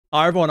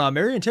Hi everyone, I'm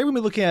Airier, and today we're going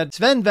to be looking at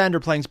Sven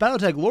Vanderplank's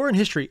BattleTech Lore and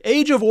History,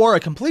 Age of War, a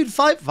complete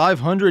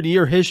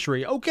 500-year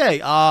history. Okay,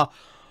 I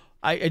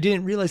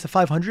didn't realize the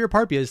 500-year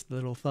part because the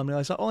little thumbnail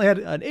I saw only had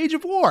an Age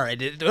of War. I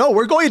didn't know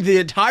we're going to the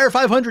entire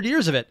 500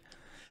 years of it.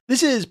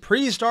 This is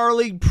pre-Star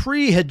League,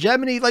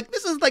 pre-hegemony, like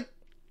this is like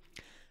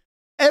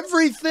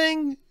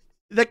everything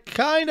that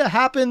kind of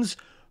happens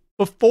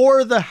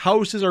before the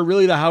houses are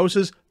really the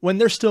houses, when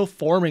they're still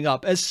forming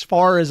up, as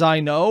far as I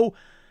know.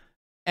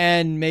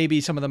 And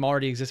maybe some of them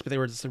already exist, but they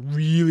were just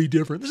really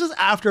different. This is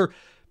after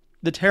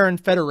the Terran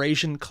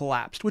Federation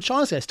collapsed, which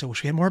honestly, I still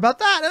wish we had more about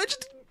that.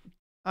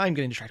 I'm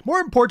getting distracted. More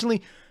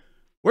importantly,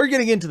 we're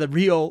getting into the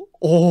real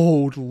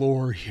old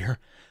lore here,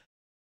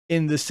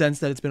 in the sense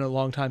that it's been a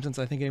long time since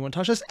I think anyone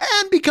touched this,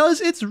 and because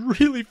it's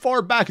really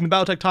far back in the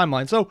BattleTech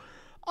timeline. So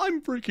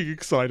I'm freaking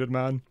excited,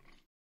 man,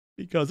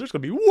 because there's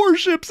going to be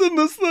warships in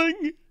this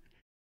thing.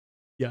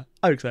 Yeah,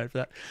 I'm excited for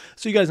that.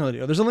 So you guys know the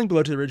deal. There's a link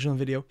below to the original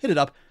video. Hit it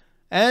up.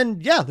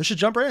 And yeah, let's just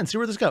jump right in and see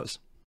where this goes.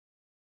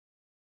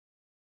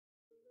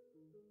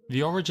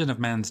 The origin of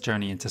man's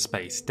journey into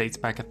space dates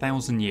back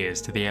 1,000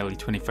 years to the early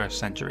 21st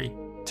century.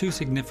 Two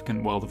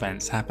significant world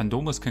events happened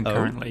almost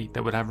concurrently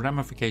that would have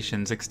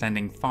ramifications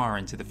extending far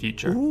into the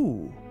future.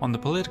 Ooh. On the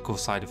political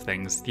side of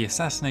things, the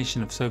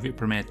assassination of Soviet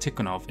Premier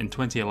Tikhonov in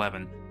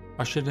 2011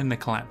 ushered in the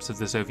collapse of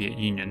the Soviet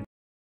Union.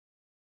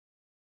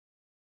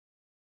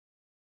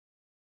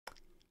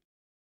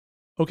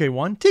 Okay,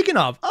 1,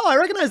 Tikhonov. Oh, I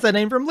recognize that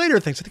name from later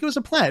things. I think it was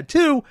a planet.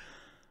 2,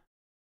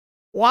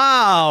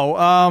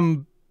 wow.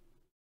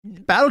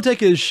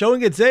 BattleTech is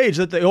showing its age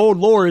that the old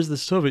lore is the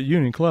Soviet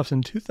Union collapsed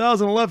in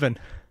 2011.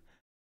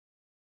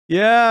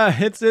 Yeah,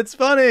 it's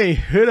funny.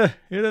 Who'd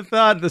have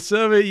thought the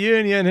Soviet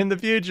Union in the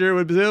future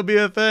would still be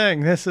a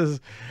thing? This is...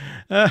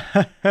 it's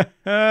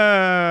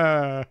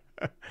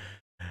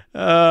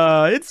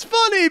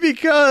funny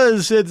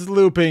because it's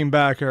looping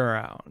back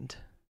around.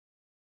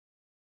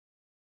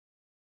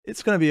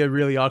 It's going to be a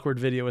really awkward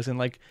video, isn't it?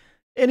 Like,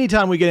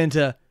 anytime we get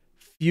into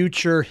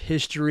future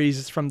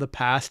histories from the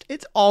past,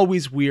 it's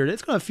always weird.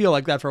 It's going to feel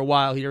like that for a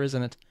while here,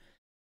 isn't it?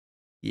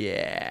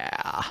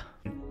 Yeah.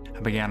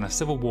 And began a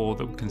civil war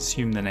that would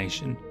consume the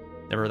nation.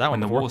 Never heard that one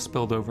When the before. war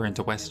spilled over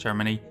into West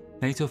Germany,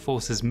 NATO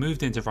forces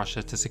moved into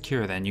Russia to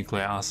secure their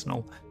nuclear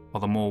arsenal,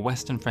 while the more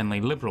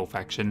Western-friendly liberal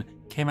faction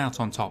came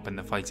out on top in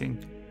the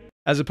fighting.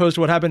 As opposed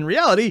to what happened in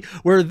reality,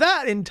 where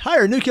that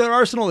entire nuclear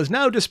arsenal is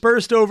now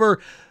dispersed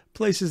over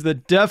places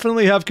that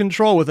definitely have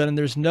control with it, and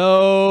there's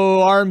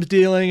no arms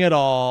dealing at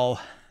all.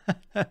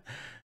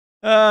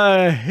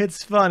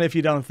 It's fun if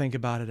you don't think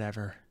about it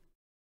ever.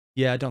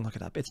 Yeah, don't look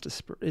it up.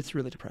 It's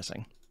really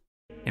depressing.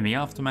 In the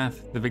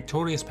aftermath, the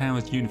victorious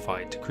powers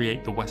unified to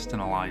create the Western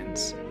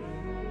Alliance.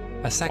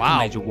 A second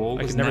major war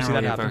was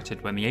narrowly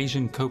averted when the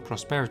Asian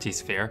Co-Prosperity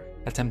Sphere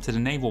attempted a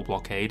naval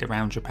blockade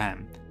around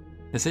Japan.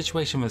 The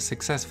situation was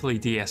successfully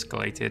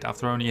de-escalated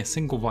after only a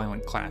single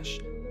violent clash,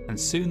 and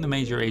soon the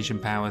major Asian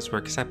powers were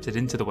accepted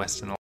into the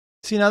Western Alliance.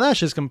 See, now that's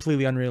just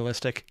completely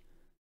unrealistic.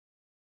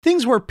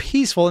 Things were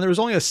peaceful and there was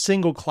only a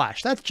single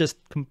clash. That's just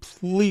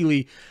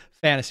completely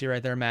fantasy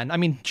right there, man. I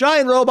mean,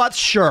 giant robots,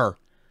 sure.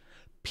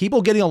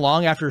 People getting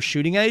along after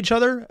shooting at each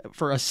other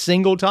for a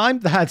single time?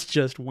 That's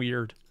just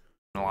weird.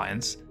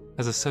 Alliance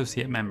as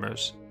associate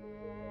members.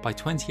 By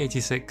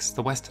 2086,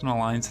 the Western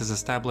Alliance has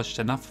established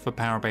enough of a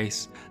power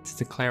base to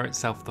declare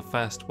itself the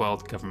first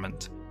world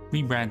government.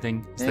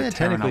 Rebranding as the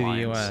Terran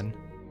Alliance. The UN.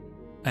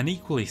 An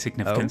equally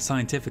significant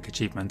scientific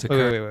achievement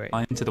occurred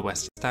into the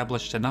West,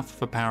 established enough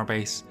of a power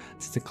base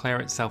to declare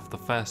itself the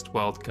first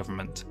world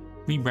government.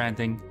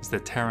 Rebranding as the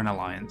Terran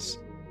Alliance.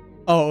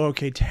 Oh,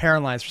 okay,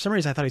 Terran Alliance. For some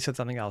reason, I thought he said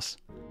something else.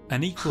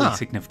 An equally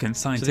significant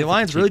scientific the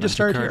Alliance really just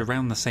started occurred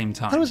around the same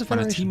time when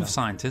a team of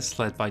scientists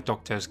led by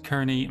Doctors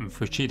Kearney and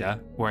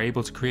Fuchida were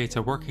able to create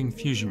a working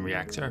fusion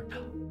reactor.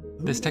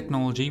 This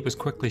technology was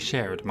quickly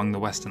shared among the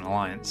Western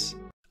Alliance.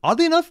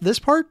 Oddly enough, this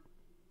part,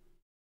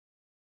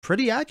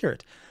 pretty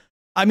accurate.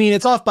 I mean,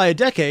 it's off by a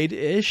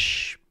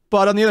decade-ish,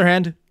 but on the other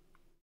hand,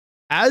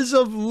 as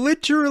of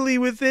literally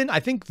within,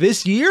 I think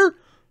this year,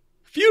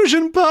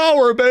 fusion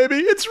power, baby,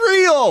 it's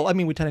real! I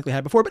mean, we technically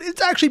had before, but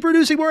it's actually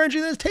producing more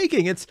energy than it's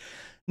taking. It's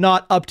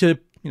not up to,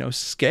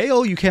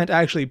 scale. You can't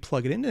actually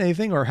plug it into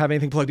anything or have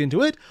anything plugged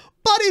into it,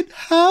 but it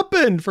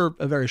happened for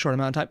a very short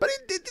amount of time. But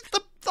it's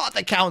the thought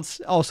that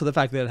counts, also the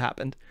fact that it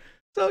happened.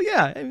 So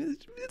yeah, I mean,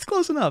 it's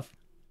close enough.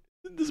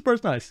 This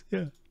part's nice,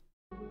 yeah.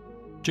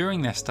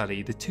 During their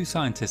study, the two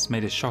scientists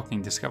made a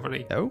shocking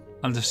discovery. Oh?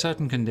 Under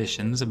certain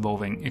conditions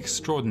involving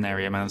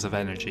extraordinary amounts of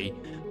energy,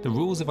 the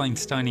rules of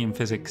Einsteinian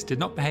physics did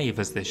not behave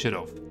as they should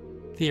have.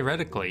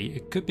 Theoretically,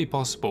 it could be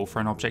possible for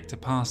an object to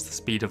pass the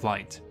speed of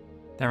light.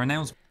 Their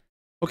announcement...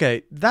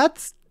 Okay,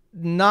 that's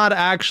not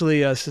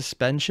actually a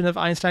suspension of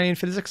Einsteinian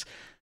physics.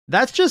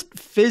 That's just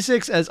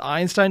physics as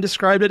Einstein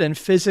described it, and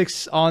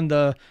physics on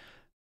the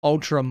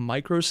ultra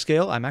micro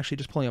scale. I'm actually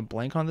just pulling a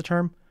blank on the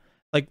term.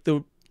 Like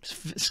the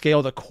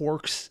scale the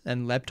quarks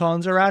and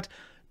leptons are at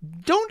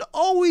don't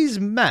always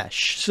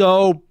mesh.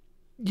 So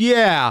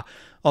yeah,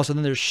 also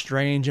then there's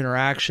strange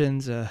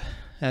interactions.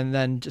 and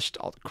then just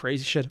all the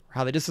crazy shit,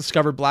 how they just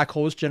discovered black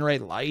holes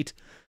generate light.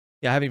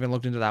 Yeah, I haven't even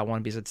looked into that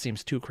one because it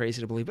seems too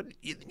crazy to believe. But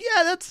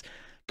yeah, that's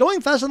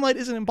going fast in light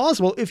isn't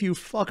impossible if you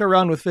fuck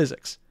around with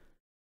physics.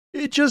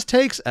 It just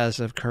takes, as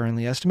of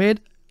currently estimated,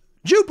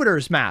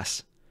 Jupiter's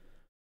mass.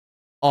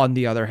 On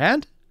the other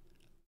hand,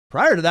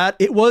 prior to that,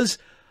 it was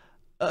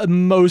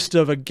most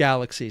of a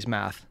galaxy's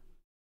mass.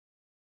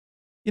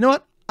 You know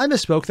what? I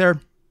misspoke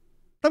there.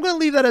 I'm going to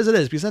leave that as it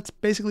is because that's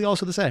basically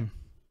also the same.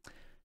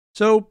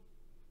 So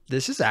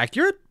this is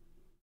accurate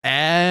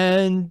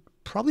and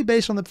probably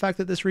based on the fact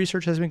that this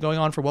research has been going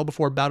on for well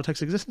before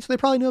BattleTech's existence, so they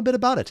probably knew a bit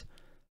about it.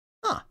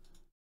 Huh.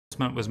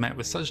 Was met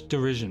with such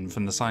derision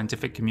from the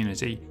scientific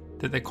community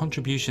that their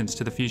contributions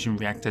to the fusion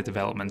reactor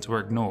development were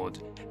ignored,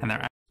 and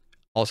their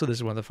also, this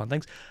is one of the fun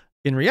things.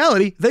 In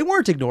reality, they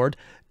weren't ignored.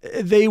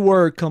 They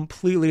were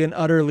completely and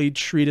utterly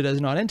treated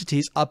as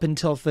non-entities up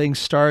until things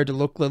started to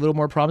look a little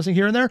more promising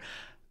here and there.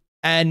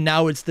 And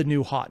now it's the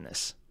new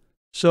hotness.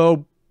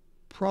 So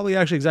probably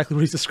actually exactly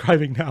what he's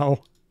describing now.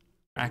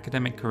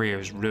 Academic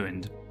careers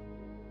ruined.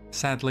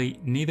 Sadly,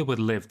 neither would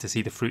live to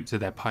see the fruits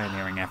of their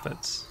pioneering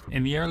efforts.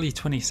 In the early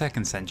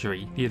 22nd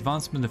century, the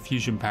advancement of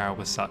fusion power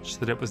was such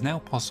that it was now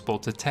possible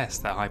to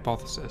test their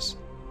hypothesis.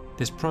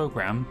 This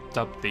program,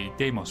 dubbed the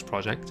Deimos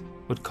Project,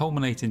 would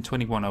culminate in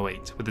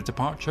 2108 with the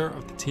departure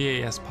of the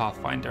TAS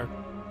Pathfinder,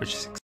 which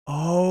is...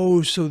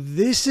 Oh, so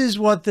this is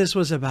what this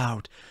was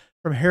about.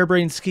 From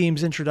Harebrained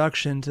Scheme's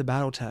introduction to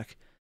BattleTech.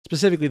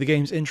 Specifically, the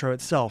game's intro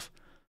itself.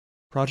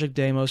 Project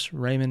Deimos,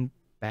 Raymond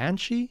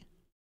Banshee?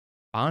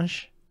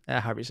 Bansh?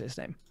 However you say his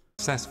name.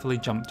 Successfully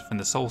jumped from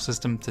the Sol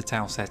System to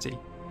Tau Ceti.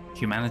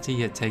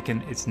 Humanity had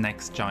taken its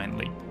next giant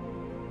leap.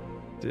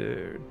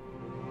 Dude.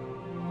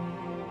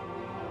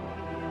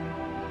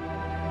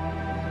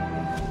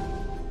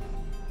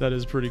 That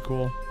is pretty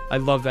cool. I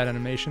love that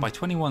animation. By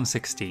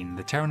 2116,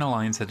 the Terran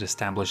Alliance had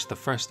established the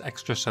first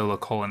extrasolar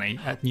colony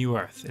at New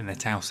Earth in the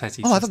Tau Ceti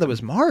system. I thought that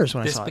was Mars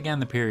when I saw it. This began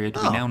the period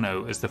we now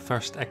know as the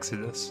First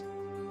Exodus.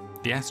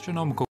 The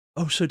astronomical...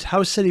 Oh, so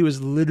Tau Ceti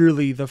was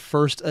literally the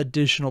first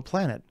additional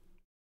planet.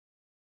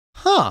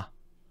 Huh.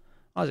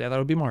 Honestly, I thought it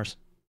would be Mars.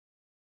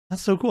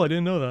 That's so cool. I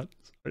didn't know that.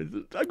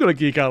 I'm going to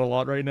geek out a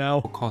lot right now.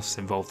 Costs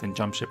involved in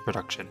jump ship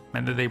production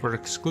meant that they were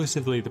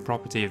exclusively the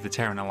property of the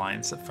Terran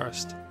Alliance at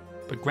first.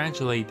 But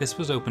gradually, this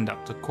was opened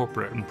up to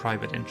corporate and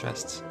private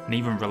interests, and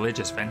even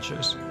religious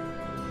ventures.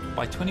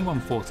 By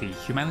 2140,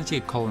 humanity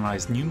had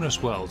colonized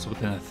numerous worlds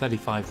within a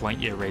 35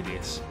 light-year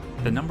radius.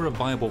 The number of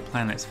viable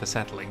planets for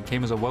settling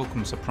came as a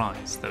welcome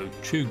surprise, though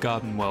true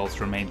garden worlds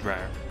remained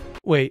rare.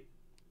 Wait,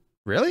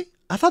 really?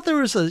 I thought there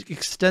was an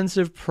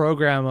extensive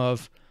program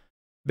of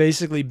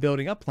basically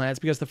building up planets,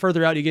 because the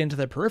further out you get into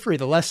the periphery,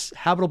 the less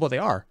habitable they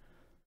are.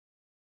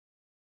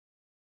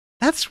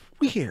 That's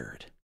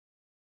weird.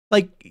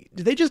 Like,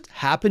 do they just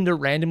happen to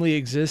randomly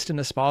exist in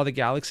a spot of the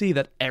galaxy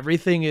that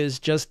everything is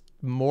just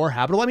more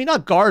habitable? I mean,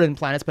 not garden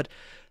planets, but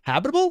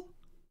habitable?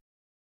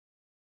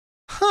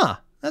 Huh.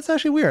 That's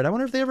actually weird. I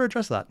wonder if they ever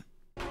address that.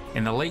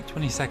 In the late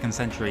 22nd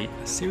century,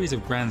 a series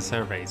of grand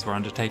surveys were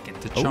undertaken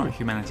to chart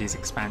humanity's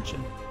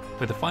expansion,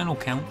 with the final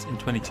count in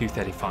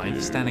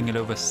 2235 standing at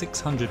over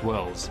 600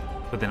 worlds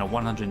within a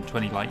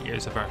 120 light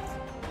years of Earth.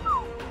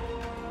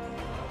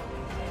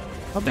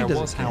 There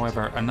was,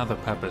 however, another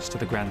purpose to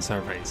the grand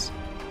surveys.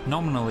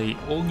 Nominally,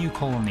 all new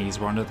colonies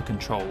were under the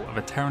control of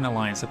a Terran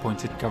Alliance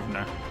appointed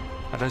governor,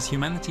 but as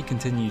humanity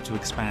continued to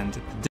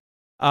expand...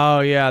 Oh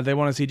yeah, they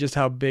want to see just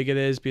how big it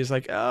is, because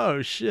like,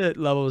 oh shit,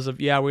 levels of,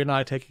 yeah, we're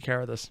not taking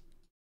care of this.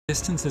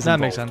 Distances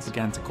involved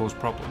began to cause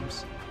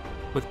problems.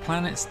 With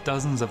planets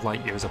dozens of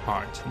light years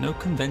apart, no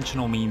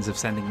conventional means of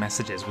sending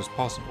messages was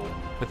possible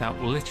without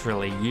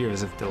literally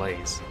years of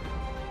delays.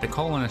 The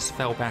colonists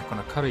fell back on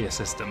a courier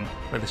system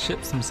where the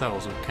ships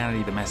themselves would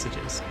carry the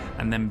messages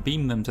and then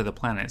beam them to the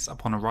planets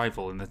upon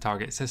arrival in the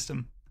target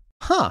system.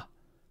 Huh.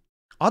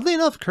 Oddly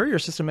enough, courier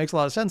system makes a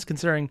lot of sense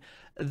considering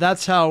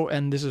that's how,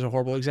 and this is a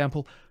horrible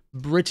example,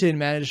 Britain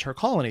managed her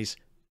colonies.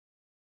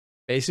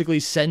 Basically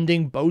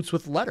sending boats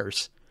with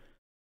letters.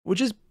 Which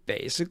is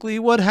basically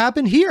what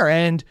happened here,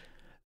 and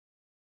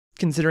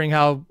considering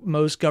how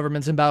most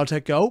governments in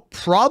BattleTech go,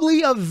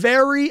 probably a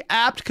very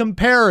apt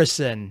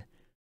comparison.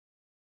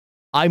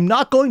 I'm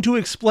not going to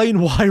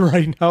explain why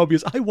right now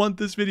because I want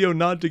this video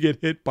not to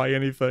get hit by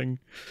anything.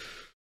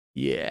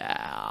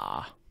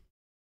 Yeah.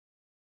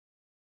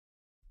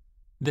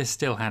 This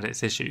still had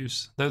its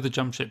issues. Though the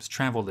jump ships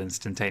travelled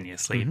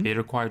instantaneously, they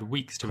required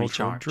weeks to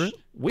recharge.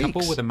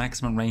 Coupled with a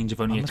maximum range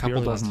of only a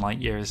couple dozen light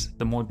years,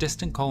 the more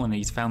distant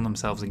colonies found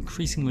themselves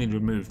increasingly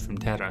removed from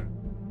Terra.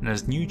 And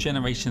as new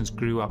generations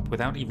grew up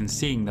without even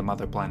seeing the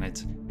mother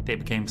planet, they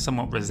became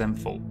somewhat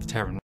resentful of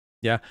Terran.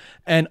 Yeah,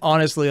 and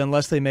honestly,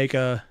 unless they make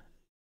a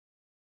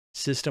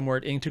system where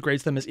it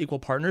integrates them as equal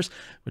partners,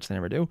 which they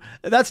never do,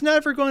 that's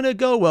never going to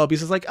go well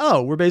because it's like,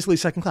 oh, we're basically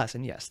second class.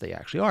 And yes, they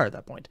actually are at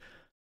that point.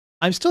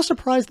 I'm still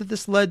surprised that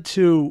this led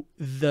to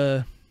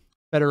the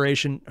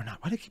Federation, or not,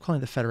 why do I keep calling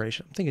it the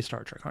Federation? I'm thinking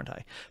Star Trek, aren't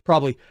I?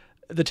 Probably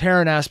the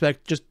Terran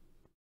aspect just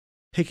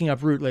picking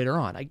up root later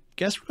on. I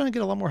guess we're going to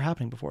get a lot more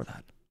happening before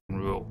that.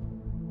 Rule.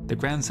 The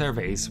grand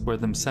surveys were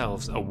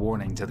themselves a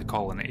warning to the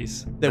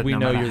colonies that we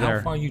know you're there. No matter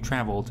how far you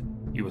traveled,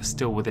 you were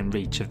still within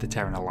reach of the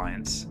Terran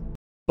Alliance.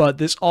 But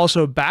this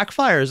also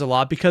backfires a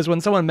lot, because when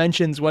someone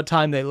mentions what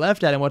time they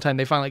left at and what time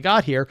they finally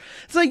got here,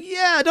 it's like,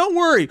 yeah, don't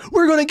worry,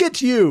 we're going to get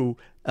to you.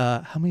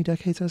 How many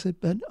decades has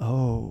it been?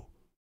 Oh,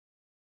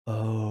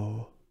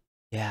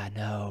 yeah,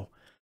 no.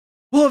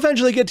 We'll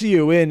eventually get to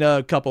you in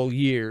a couple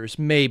years,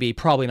 maybe,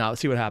 probably not.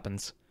 Let's see what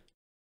happens.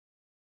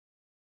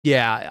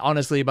 Yeah,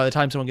 honestly, by the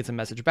time someone gets a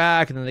message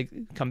back, and then they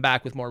come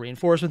back with more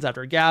reinforcements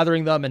after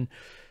gathering them, and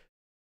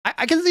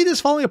I can see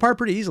this falling apart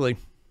pretty easily.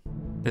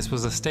 This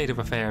was a state of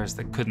affairs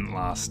that couldn't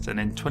last,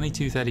 and in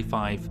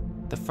 2235,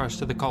 the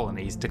first of the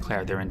colonies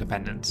declared their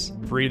independence.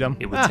 Freedom.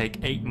 It would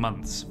take 8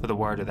 months for the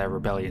word of their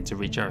rebellion to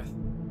reach Earth.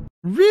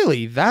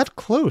 Really? That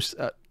close?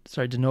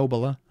 Sorry,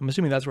 Denobula. I'm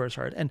assuming that's where it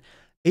started. And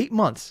 8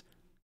 months.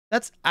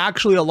 That's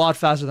actually a lot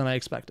faster than I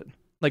expected.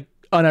 Like,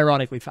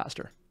 unironically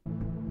faster.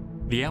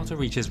 The Outer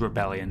Reaches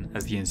Rebellion,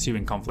 as the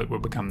ensuing conflict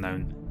would become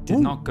known, did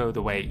not go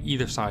the way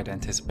either side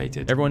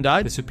anticipated. Everyone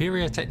died? The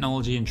superior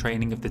technology and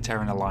training of the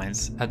Terran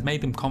Alliance had made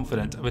them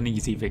confident of an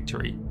easy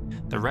victory.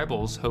 The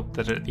rebels hoped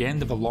that at the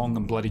end of a long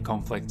and bloody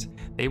conflict,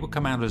 they would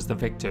come out as the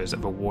victors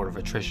of a war of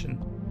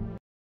attrition.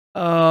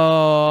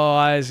 Oh,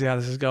 I see how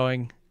this is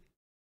going.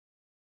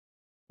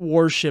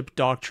 Warship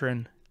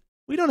doctrine.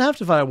 We don't have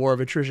to fight a war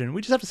of attrition.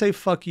 We just have to say,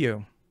 fuck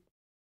you.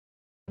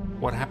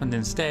 What happened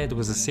instead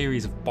was a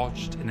series of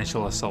botched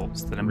initial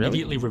assaults that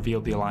immediately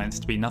revealed the Alliance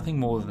to be nothing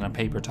more than a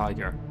paper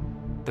tiger.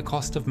 The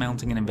cost of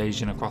mounting an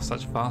invasion across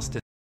such vast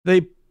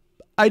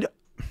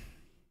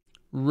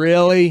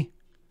Really?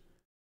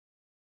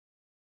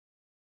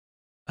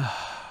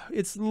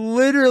 It's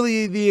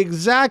literally the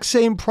exact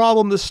same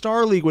problem the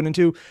Star League went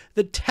into,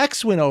 the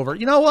Techs went over.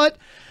 You know what?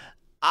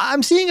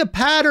 I'm seeing a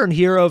pattern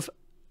here of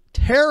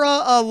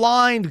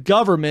Terra-aligned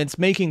governments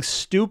making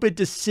stupid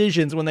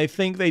decisions when they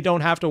think they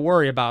don't have to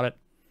worry about it.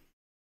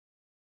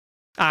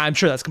 I'm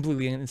sure that's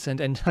completely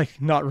innocent and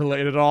like not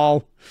related at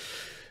all.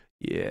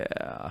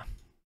 Yeah.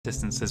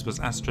 Distances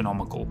was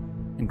astronomical,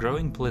 and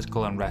growing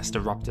political unrest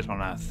erupted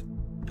on Earth.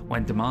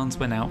 When demands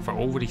went out for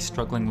already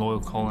struggling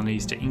loyal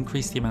colonies to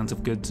increase the amount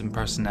of goods and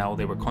personnel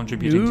they were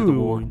contributing to the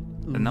war,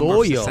 the number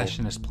of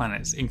secessionist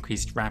planets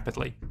increased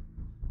rapidly.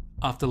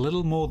 After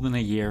little more than a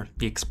year,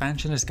 the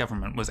expansionist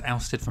government was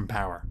ousted from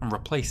power and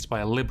replaced by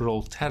a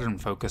liberal,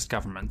 Terran-focused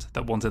government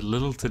that wanted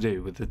little to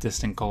do with the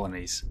distant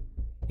colonies.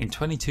 In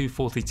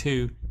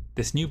 2242,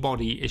 this new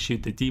body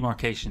issued the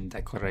Demarcation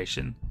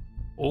Declaration.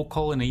 All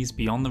colonies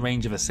beyond the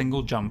range of a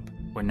single jump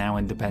were now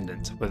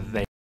independent, whether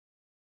they...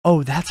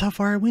 Oh, that's how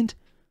far it went?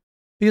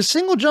 Because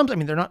single jumps, I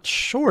mean, they're not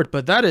short,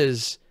 but that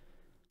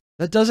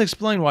does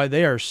explain why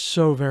they are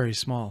so very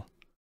small.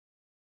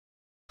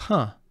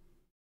 Huh.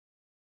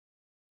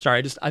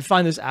 Sorry, I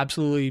find this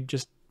absolutely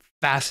just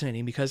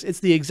fascinating, because it's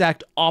the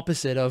exact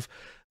opposite of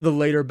the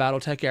later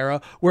BattleTech era,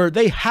 where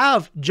they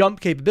have jump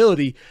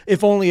capability,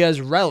 if only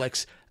as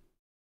relics.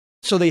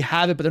 So they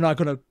have it, but they're not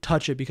going to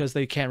touch it because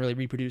they can't really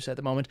reproduce at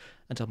the moment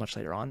until much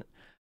later on.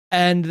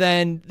 And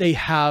then they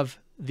have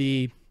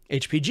the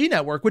HPG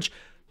network, which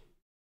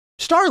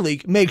Star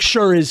League makes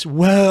sure is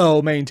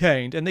well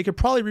maintained, and they could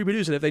probably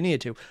reproduce it if they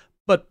needed to,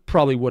 but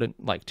probably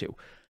wouldn't like to,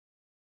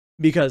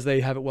 because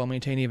they have it well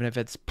maintained, even if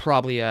it's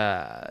probably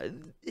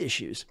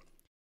issues.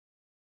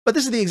 But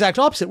this is the exact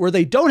opposite, where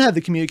they don't have the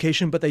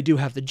communication, but they do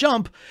have the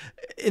jump.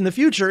 In the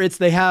future, it's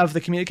they have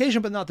the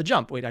communication, but not the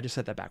jump. Wait, I just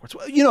said that backwards.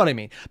 Well, you know what I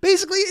mean.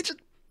 Basically,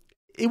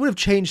 it would have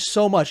changed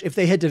so much if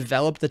they had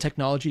developed the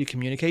technology to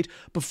communicate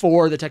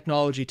before the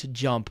technology to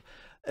jump.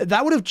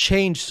 That would have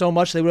changed so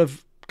much. They would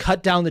have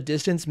cut down the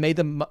distance, made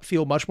them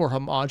feel much more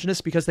homogenous,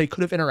 because they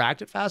could have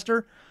interacted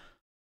faster.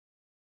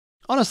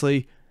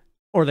 Honestly.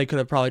 Or they could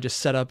have probably just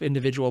set up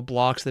individual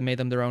blocks that made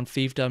them their own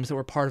fiefdoms that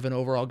were part of an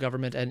overall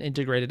government and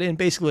integrated in,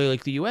 basically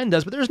like the UN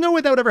does. But there's no way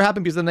that would ever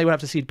happen, because then they would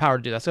have to cede power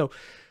to do that. So,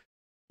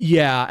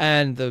 yeah,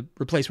 and the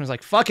replacement was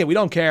like, fuck it, we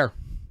don't care.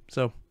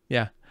 So,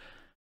 yeah.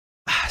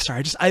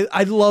 Sorry,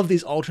 I love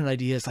these alternate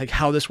ideas, like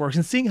how this works,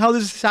 and seeing how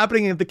this is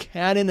happening in the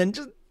canon, and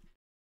just...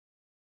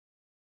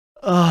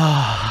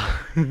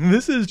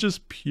 this is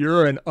just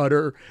pure and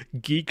utter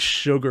geek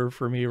sugar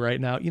for me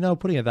right now. You know,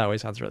 putting it that way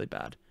sounds really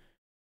bad.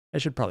 I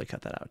should probably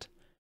cut that out.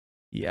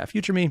 Yeah,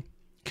 future me,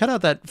 cut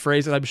out that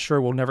phrase that I'm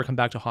sure will never come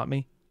back to haunt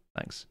me.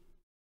 Thanks.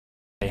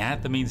 They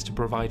had the means to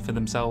provide for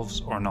themselves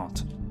or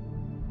not.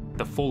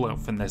 The fallout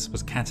from this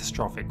was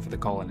catastrophic for the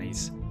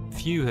colonies.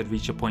 Few had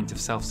reached a point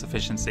of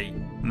self-sufficiency,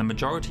 and the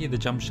majority of the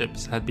jump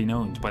ships had been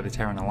owned by the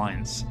Terran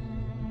Alliance.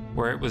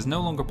 Where it was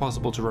no longer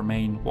possible to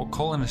remain, what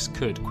colonists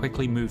could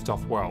quickly moved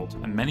off-world,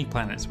 and many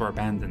planets were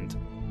abandoned.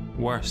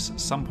 Worse,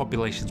 some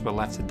populations were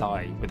left to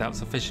die without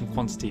sufficient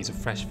quantities of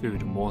fresh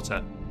food and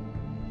water.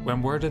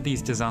 When word of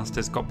these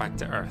disasters got back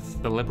to Earth,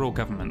 the Liberal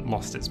government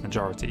lost its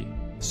majority.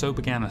 So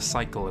began a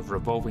cycle of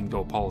revolving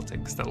door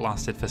politics that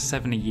lasted for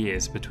 70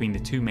 years between the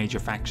two major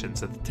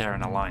factions of the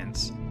Terran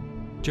Alliance.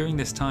 During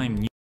this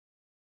time...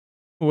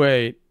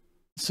 Wait,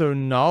 so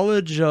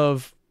knowledge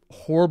of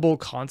horrible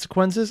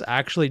consequences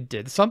actually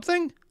did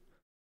something?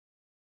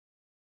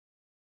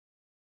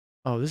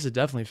 Oh, this is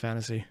definitely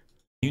fantasy.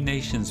 New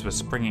nations were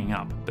springing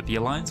up, but the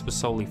alliance was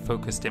solely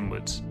focused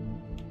inwards.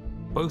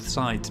 Both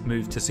sides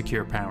moved to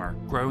secure power,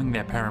 growing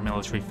their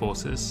paramilitary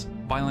forces.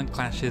 Violent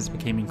clashes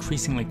became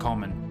increasingly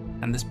common,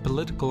 and this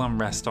political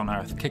unrest on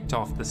Earth kicked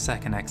off the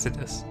Second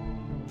Exodus.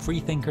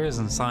 Freethinkers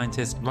and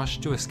scientists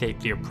rushed to escape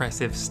the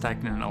oppressive,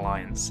 stagnant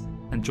alliance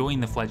and join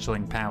the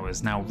fledgling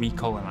powers now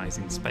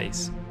recolonizing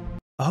space.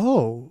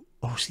 Oh,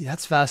 see,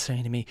 that's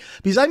fascinating to me,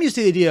 because I'm used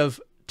to the idea of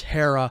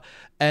Terra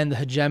and the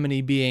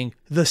hegemony being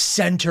the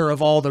center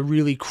of all the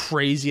really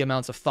crazy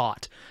amounts of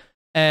thought,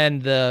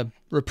 and the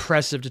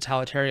repressive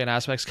totalitarian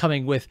aspects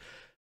coming with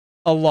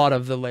a lot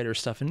of the later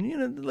stuff. And, you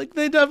know, like,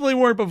 they definitely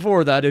weren't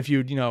before that if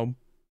you know,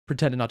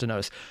 pretended not to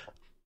notice.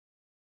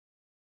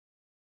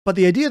 But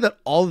the idea that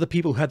all of the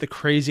people who had the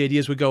crazy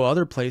ideas would go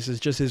other places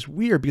just is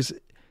weird, because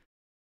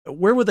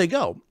where would they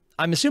go?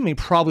 I'm assuming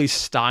probably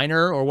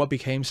Steiner, or what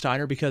became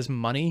Steiner, because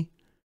money.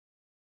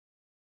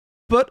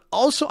 But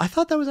also, I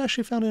thought that was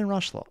actually founded in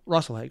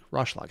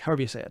Roslag,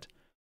 however you say it.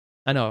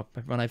 I know,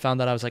 when I found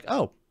that, I was like,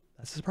 oh,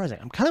 that's surprising.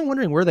 I'm kind of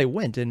wondering where they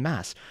went in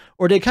mass.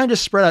 Or they kind of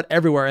just spread out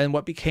everywhere, and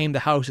what became the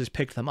houses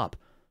picked them up.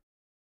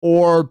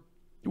 Or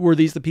were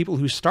these the people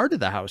who started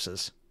the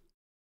houses?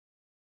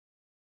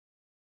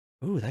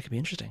 Ooh, that could be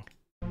interesting.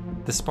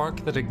 The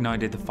spark that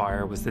ignited the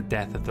fire was the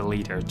death of the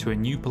leader to a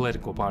new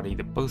political party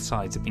that both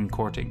sides had been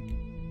courting.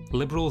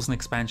 Liberals and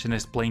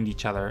expansionists blamed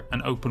each other,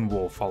 and open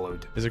war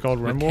followed. Is it called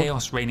Run With War?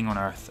 chaos reigning on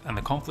Earth and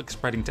the conflict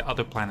spreading to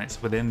other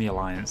planets within the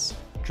Alliance,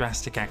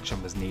 drastic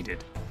action was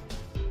needed.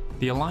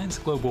 The Alliance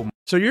Global...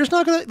 So you're just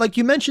not gonna, like,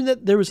 you mentioned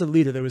that there was a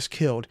leader that was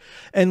killed,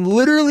 and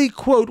literally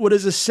quote what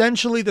is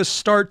essentially the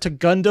start to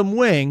Gundam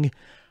Wing,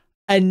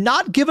 and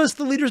not give us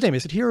the leader's name.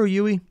 Is it Hiro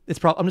Yui?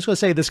 I'm just gonna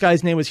say this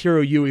guy's name was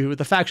Hiro Yui, who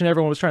the faction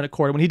everyone was trying to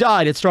court. When he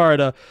died, it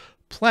started a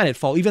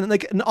planetfall, even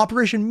like an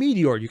Operation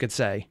Meteor, you could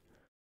say.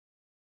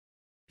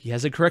 He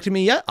hasn't corrected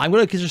me yet. I'm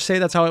gonna just say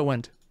that's how it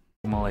went.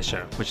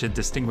 Militia, which had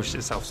distinguished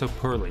itself so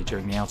poorly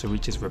during the Outer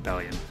Reaches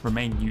Rebellion,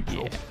 remained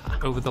neutral. Yeah.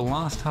 Over the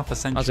last half a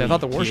century, I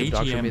thought the the worship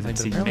doctrine AGM had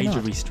seen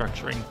major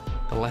restructuring.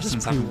 The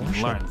lessons haven't been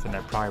pre-worship. learned from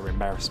their prior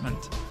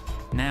embarrassment.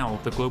 Now,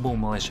 the global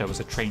militia was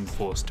a trained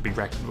force to be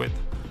reckoned with.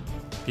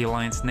 The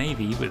Alliance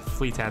Navy, with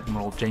Fleet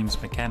Admiral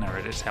James McKenna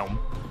at its helm,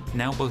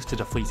 now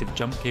boasted a fleet of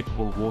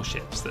jump-capable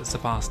warships that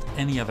surpassed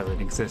any other in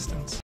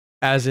existence.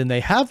 As in, they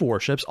have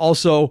warships.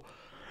 Also,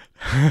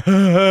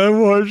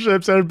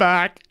 warships are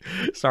back.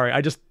 Sorry,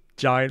 I just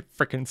giant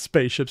freaking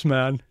spaceships,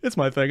 man. It's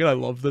my thing, and I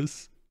love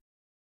this.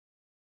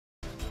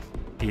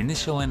 The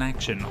initial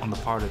inaction on the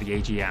part of the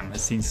AGM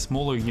has seen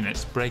smaller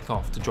units break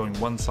off to join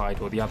one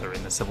side or the other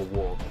in the Civil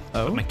War,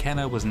 but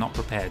McKenna was not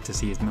prepared to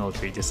see his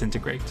military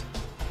disintegrate.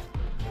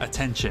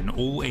 Attention,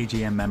 all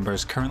AGM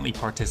members currently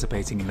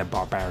participating in the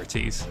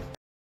barbarities.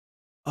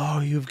 Oh,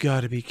 you've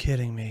got to be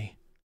kidding me.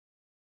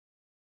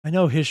 I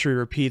know history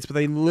repeats, but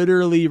they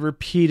literally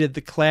repeated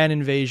the clan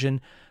invasion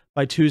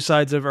by two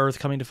sides of Earth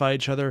coming to fight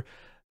each other,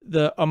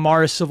 the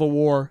Amara Civil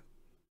War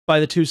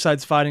by the two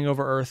sides fighting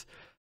over Earth,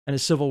 and a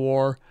civil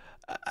war.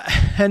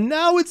 And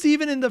now it's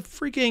even in the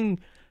freaking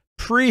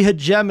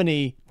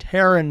pre-hegemony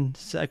Terran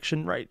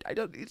section, right?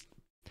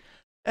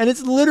 And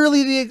it's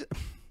literally the...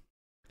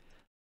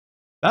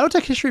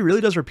 BattleTech history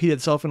really does repeat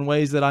itself in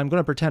ways that I'm going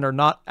to pretend are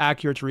not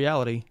accurate to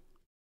reality.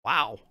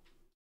 Wow.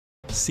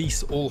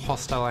 Cease all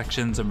hostile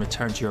actions and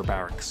return to your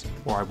barracks,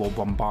 or I will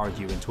bombard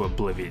you into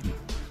oblivion.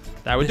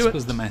 That would do it. This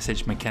was the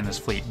message McKenna's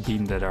fleet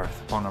beamed at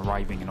Earth upon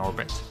arriving in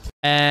orbit.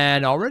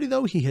 And already,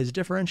 though, he has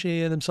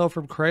differentiated himself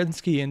from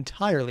Kerensky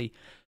entirely.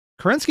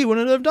 Kerensky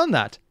wouldn't have done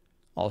that.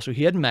 Also,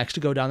 he had mechs to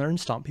go down there and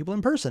stomp people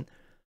in person.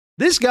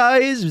 This guy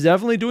is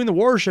definitely doing the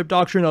warship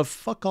doctrine of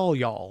fuck all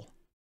y'all.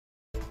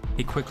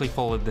 He quickly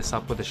followed this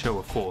up with a show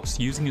of force,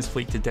 using his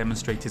fleet to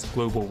demonstrate his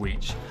global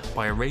reach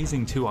by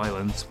erasing two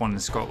islands, one in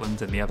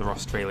Scotland and the other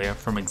Australia,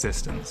 from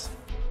existence.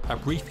 A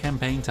brief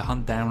campaign to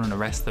hunt down and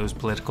arrest those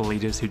political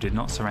leaders who did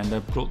not surrender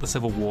brought the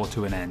Civil War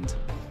to an end.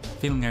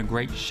 Feeling a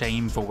great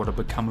shame for what had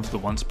become of the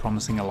once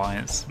promising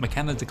alliance,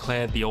 McKenna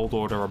declared the old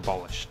order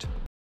abolished.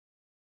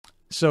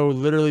 So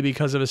literally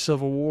because of a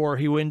civil war,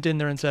 he went in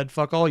there and said,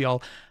 fuck all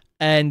y'all,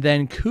 and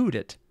then couped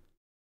it.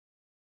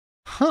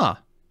 Huh.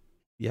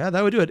 Yeah,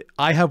 that would do it.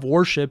 I have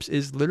warships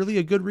is literally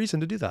a good reason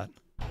to do that.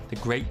 The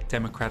great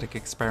democratic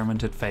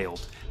experiment had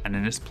failed, and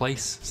in its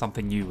place,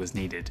 something new was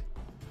needed.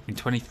 In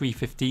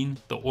 2315,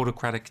 the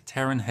autocratic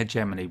Terran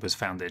hegemony was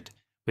founded,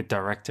 with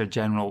Director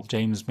General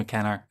James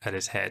McKenna at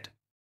its head.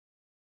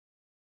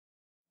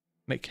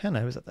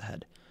 McKenna was at the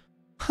head.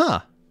 Huh.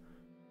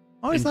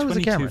 In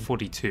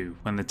 2242,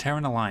 when the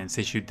Terran Alliance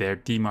issued their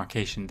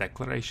demarcation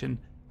declaration,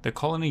 the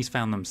colonies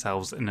found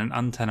themselves in an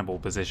untenable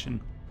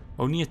position.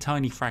 Only a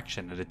tiny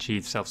fraction had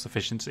achieved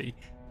self-sufficiency,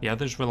 the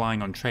others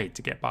relying on trade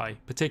to get by,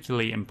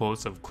 particularly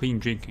imports of clean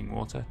drinking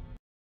water.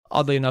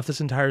 Oddly enough,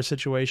 this entire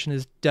situation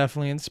is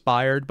definitely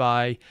inspired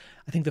by,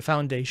 I think, the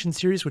Foundation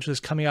series, which was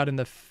coming out in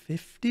the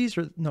 50s,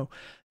 or no,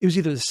 it was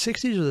either the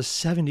 60s or the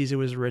 70s it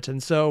was written.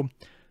 So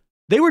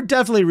they were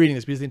definitely reading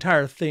this, because the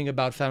entire thing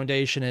about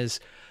Foundation is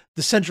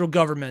the central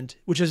government,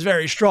 which is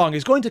very strong,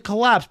 is going to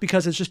collapse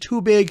because it's just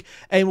too big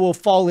and will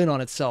fall in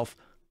on itself.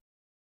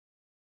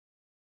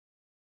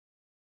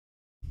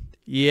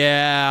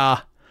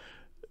 Yeah.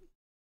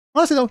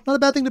 Honestly, though, not a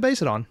bad thing to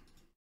base it on.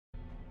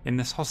 In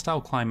this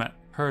hostile climate,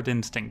 herd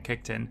instinct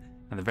kicked in,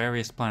 and the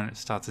various planets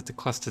started to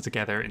cluster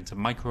together into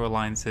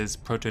micro-alliances,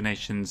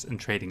 proto-nations, and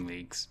trading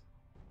leagues.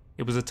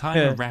 It was a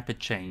time of rapid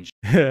change.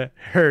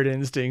 Herd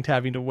instinct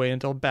having to wait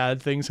until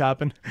bad things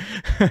happen.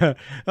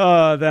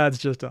 Oh, that's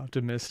just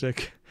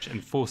optimistic.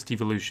 And forced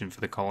evolution for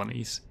the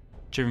colonies.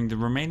 During the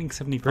remaining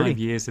 75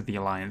 years of the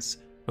Alliance,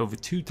 over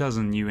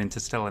 24 new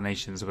interstellar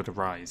nations would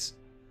arise.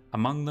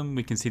 Among them,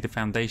 we can see the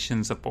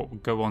foundations of what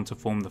would go on to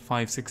form the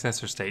 5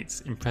 successor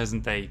states in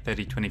present-day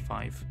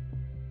 3025.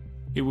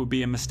 It would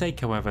be a mistake,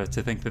 however,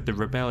 to think that the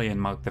rebellion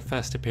marked the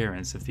first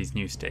appearance of these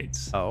new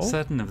states.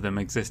 Certain of them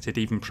existed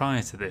even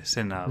prior to this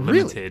in a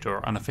limited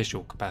or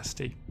unofficial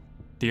capacity.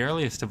 The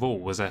earliest of all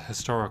was a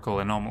historical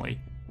anomaly,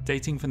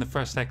 dating from the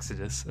first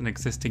Exodus and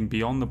existing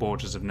beyond the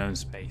borders of known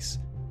space.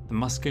 The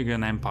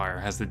Muskegon Empire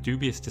has the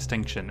dubious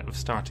distinction of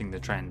starting the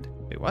trend.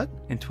 Wait, what?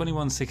 In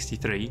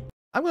 2163...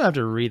 I'm going to have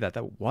to read that.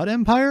 What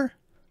empire?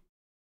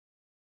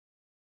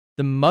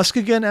 The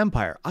Muskegon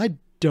Empire. I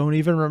don't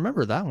even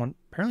remember that one.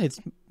 Apparently it's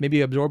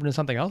maybe absorbed into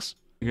something else.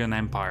 The Muskegon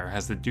Empire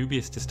has the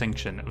dubious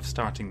distinction of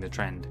starting the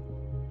trend.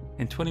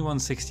 In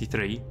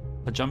 2163,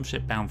 a jump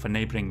ship bound for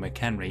neighbouring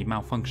McHenry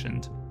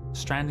malfunctioned,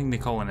 stranding the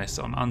colonists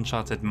on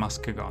uncharted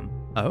Muskegon.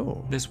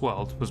 This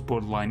world was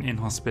borderline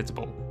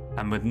inhospitable,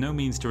 and with no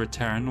means to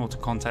return or to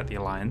contact the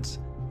Alliance,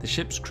 the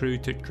ship's crew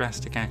took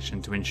drastic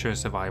action to ensure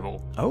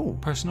survival.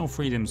 Personal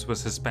freedoms were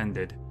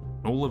suspended,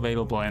 and all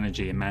available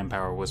energy and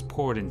manpower was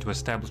poured into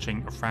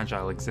establishing a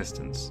fragile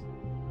existence.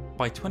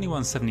 By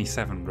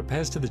 2177,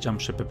 repairs to the jump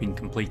ship had been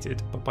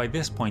completed, but by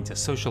this point a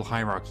social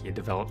hierarchy had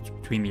developed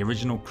between the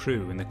original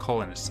crew and the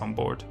colonists on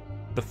board.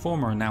 The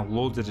former now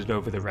lorded it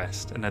over the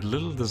rest and had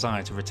little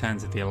desire to return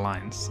to the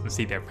Alliance and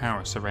see their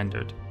power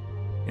surrendered.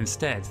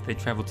 Instead, they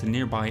travelled to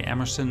nearby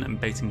Emerson and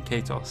Baton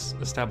Katos,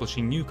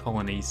 establishing new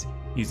colonies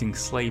using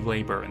slave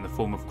labour in the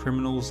form of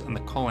criminals and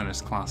the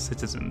colonist-class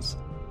citizens.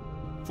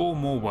 4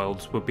 more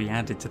worlds would be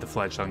added to the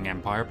fledgling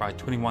empire by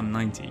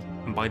 2190,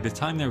 and by the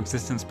time their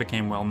existence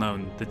became well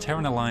known, the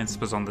Terran Alliance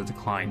was on the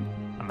decline,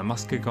 and the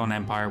Muskegon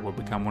Empire would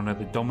become one of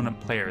the dominant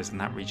players in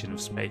that region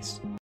of space.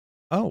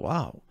 Oh,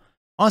 wow.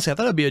 Honestly, I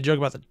thought it would be a joke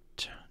about the...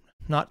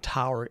 not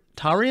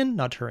Taurian?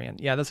 Not Turian.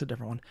 Yeah, that's a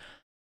different one.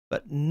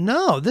 But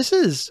no, this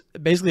is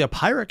basically a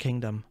pirate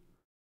kingdom.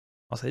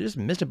 Also, they just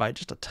missed it by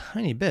just a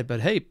tiny bit,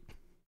 but hey,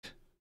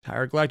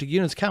 entire galactic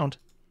units count.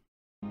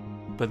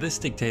 But this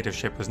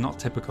dictatorship was not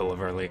typical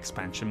of early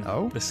expansion.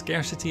 The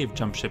scarcity of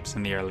jump ships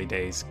in the early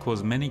days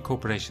caused many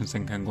corporations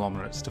and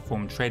conglomerates to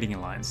form trading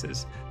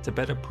alliances to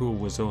better pool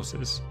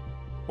resources.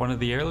 One of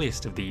the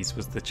earliest of these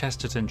was the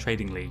Chesterton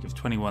Trading League of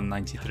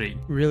 2193,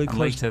 and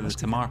later the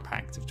Tamar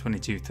Pact of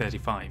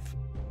 2235.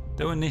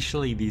 Though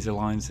initially these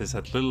alliances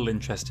had little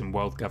interest in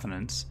world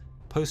governance,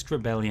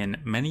 post-rebellion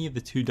many of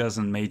the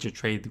 24 major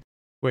trade...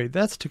 Wait,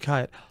 that's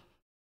Tukayat.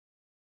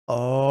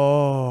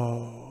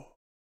 Oh.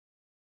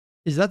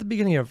 Is that the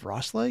beginning of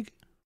Roshlag?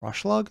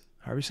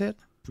 However you say it?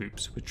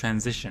 Groups would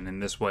transition in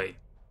this way.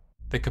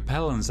 The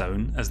Capellan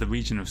Zone, as the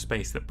region of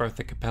space that birthed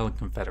the Capellan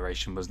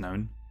Confederation was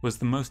known, was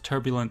the most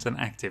turbulent and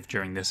active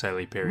during this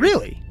early period.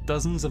 Really?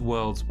 Dozens of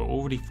worlds were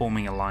already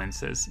forming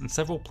alliances, and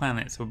several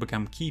planets would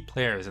become key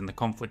players in the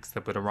conflicts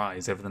that would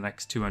arise over the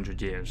next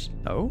 200 years.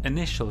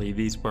 Initially,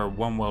 these were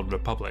one-world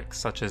republics,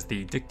 such as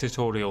the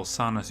dictatorial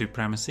Sarna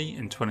Supremacy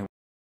in 21...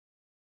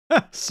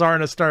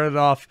 Sarna started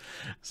off...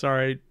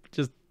 Sorry,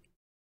 just...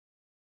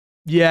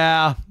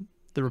 Yeah,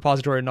 the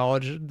repository of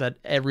knowledge that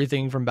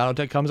everything from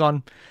BattleTech comes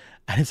on.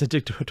 And it's a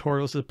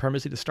dictatorial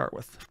supremacy to start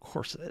with. Of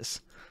course it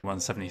is.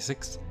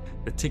 176,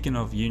 the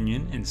Tikhonov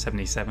Union in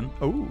 77,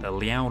 the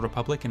Liao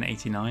Republic in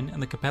 89,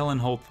 and the Capellan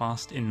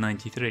Holdfast in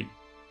 93.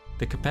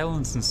 The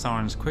Capellans and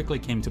Sarns quickly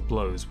came to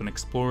blows when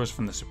explorers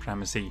from the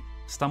Supremacy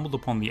stumbled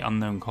upon the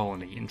unknown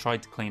colony and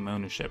tried to claim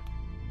ownership.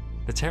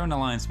 The Terran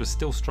Alliance was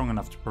still strong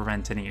enough to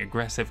prevent any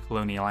aggressive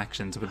colonial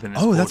actions within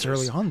its borders. That's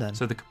early on then.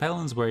 So the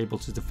Capellans were able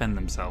to defend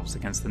themselves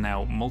against the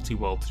now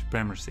multi-world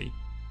supremacy,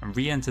 and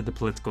re-entered the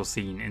political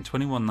scene in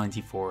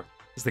 2194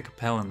 as the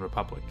Capellan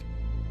Republic.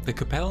 The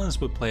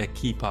Capellans would play a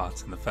key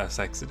part in the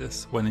first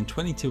Exodus, when in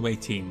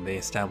 2218 they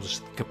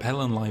established the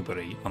Capellan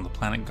Library on the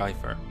planet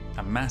Geifer,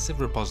 a massive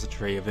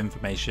repository of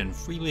information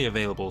freely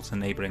available to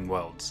neighbouring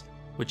worlds,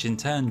 which in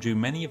turn drew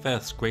many of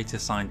Earth's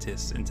greatest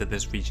scientists into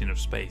this region of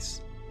space.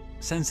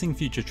 Sensing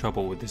future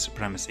trouble with the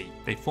Supremacy,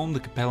 they formed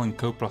the Capellan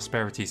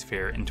Co-Prosperity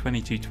Sphere in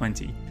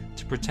 2220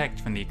 to protect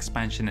from the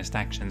expansionist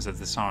actions of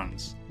the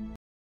Sarns.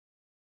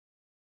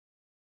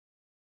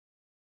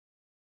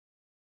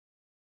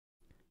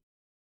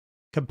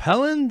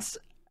 Capellans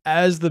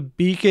as the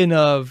beacon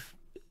of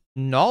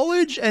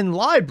knowledge and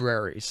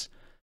libraries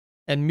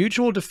and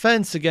mutual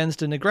defense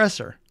against an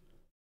aggressor.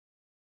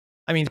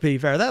 I mean, to be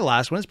fair, that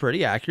last one is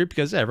pretty accurate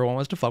because everyone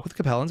wants to fuck with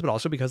the Capellans, but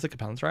also because the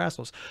Capellans are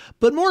assholes.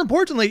 But more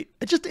importantly,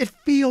 it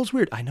feels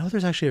weird. I know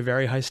there's actually a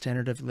very high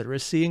standard of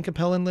literacy in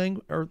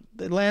Capellan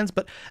lands,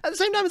 but at the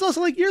same time, it's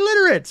also like you're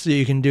literate, so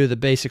you can do the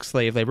basic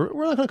slave labor.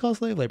 We're not going to call it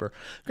slave labor.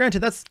 Granted,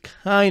 that's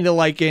kind of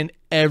like in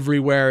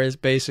everywhere is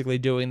basically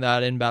doing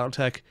that in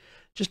BattleTech,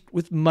 just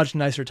with much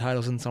nicer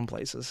titles in some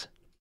places.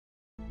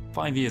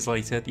 5 years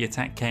later, the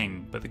attack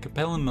came, but the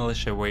Capellan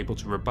militia were able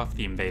to rebuff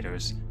the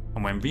invaders,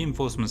 and when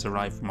reinforcements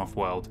arrived from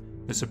off-world,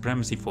 the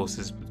Supremacy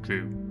forces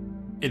withdrew.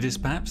 It is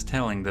perhaps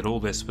telling that all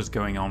this was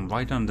going on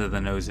right under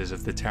the noses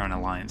of the Terran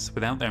Alliance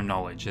without their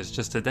knowledge, as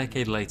just a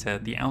decade later,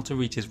 the Outer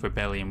Reaches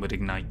rebellion would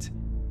ignite.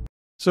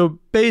 So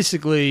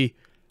basically,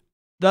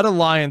 that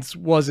alliance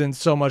wasn't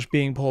so much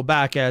being pulled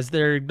back as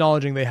they're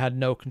acknowledging they had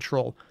no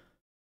control.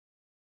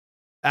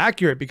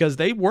 Accurate, because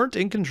they weren't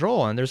in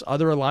control, and there's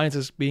other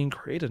alliances being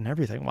created and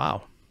everything.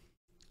 Wow.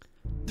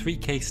 3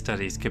 case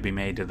studies could be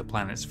made of the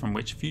planets from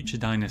which future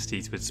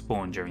dynasties would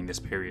spawn during this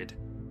period: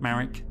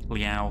 Marek,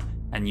 Liao,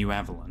 and New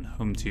Avalon,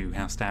 home to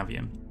House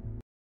Davion.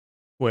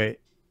 Wait.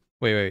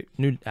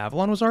 New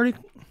Avalon was already...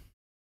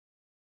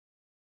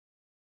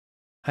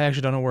 I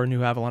actually don't know where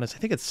New Avalon is. I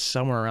think it's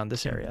somewhere around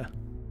this area.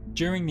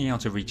 During the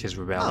Outer Reaches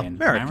rebellion,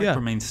 Marek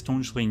remained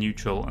staunchly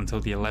neutral until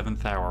the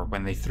 11th hour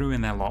when they threw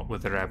in their lot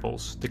with the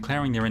rebels,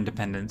 declaring their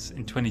independence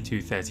in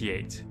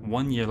 2238,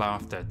 1 year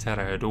after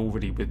Terra had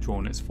already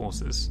withdrawn its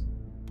forces.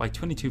 By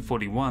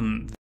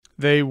 2241...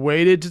 They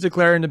waited to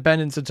declare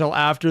independence until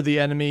after the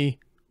enemy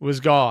was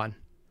gone.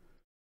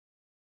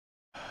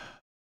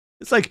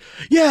 It's like,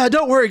 yeah,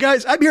 don't worry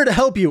guys, I'm here to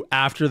help you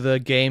after the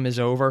game is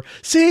over.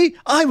 See,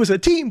 I was a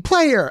team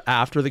player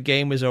after the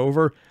game was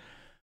over.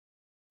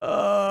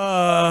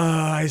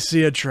 I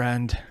see a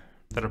trend.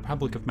 The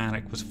Republic of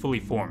Marek was fully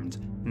formed,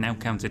 and now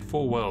counted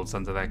 4 worlds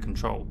under their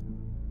control.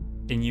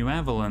 In New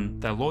Avalon,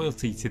 their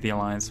loyalty to the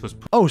Alliance was...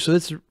 Oh, so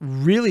it's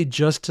really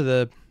just to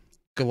the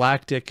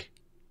galactic,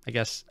 I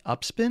guess,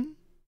 upspin?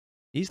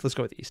 East? Let's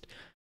go with east.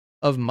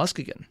 Of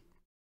Muskegon.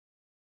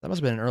 That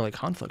must have been an early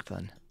conflict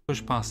then.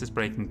 Pushed past its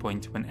breaking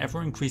point when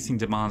ever-increasing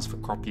demands for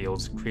crop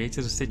yields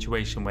created a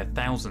situation where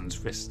thousands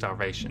risked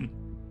starvation.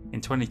 In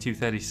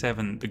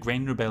 2237, the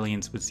Grain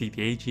Rebellions would see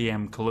the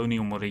AGM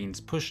colonial marines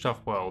pushed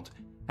off-world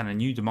and a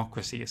new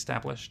democracy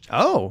established.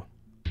 Oh!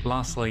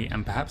 Lastly,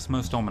 and perhaps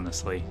most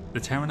ominously, the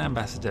Terran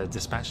ambassador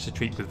dispatched to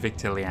treat with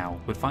Victor Liao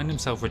would find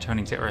himself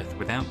returning to Earth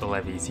without the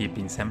levies he had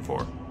been sent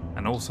for,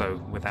 and also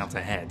without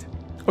a head.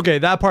 Okay,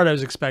 that part I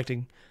was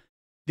expecting.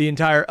 The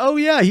entire, oh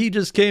yeah, he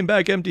just came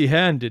back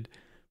empty-handed.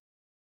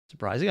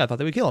 Surprising, I thought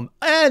they would kill him.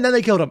 And then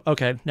they killed him.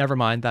 Okay, never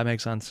mind, that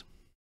makes sense.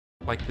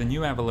 Like the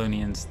New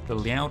Avalonians, the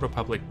Liao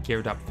Republic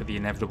geared up for the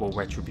inevitable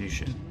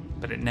retribution,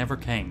 but it never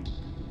came.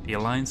 The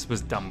Alliance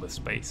was done with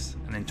space,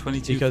 and in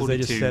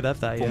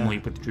 2242 formally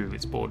withdrew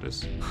its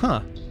borders.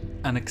 Huh.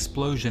 An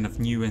explosion of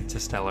new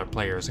interstellar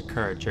players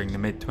occurred during the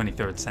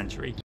mid-23rd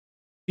century.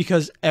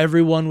 Because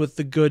everyone with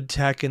the good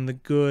tech and the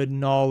good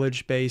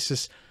knowledge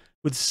basis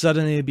would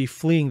suddenly be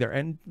fleeing there,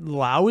 and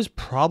Lao is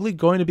probably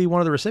going to be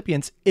one of the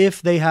recipients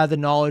if they had the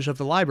knowledge of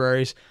the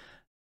libraries,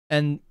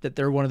 and that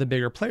they're one of the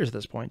bigger players at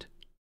this point.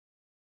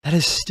 That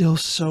is still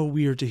so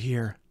weird to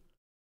hear.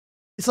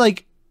 It's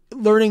like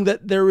learning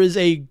that there is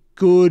a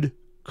good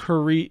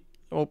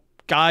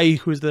guy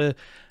who's the...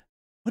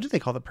 What do they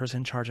call the person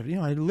in charge of it?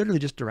 I literally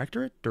just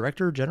director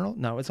general?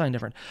 No, it's not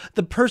different.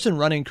 The person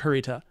running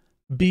Kurita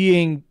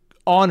being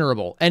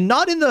honorable, and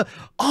not in the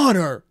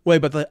honor way,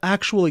 but the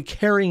actually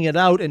carrying it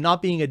out and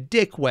not being a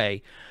dick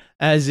way,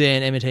 as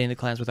in imitating the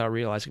clans without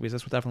realizing, because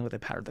that's definitely what they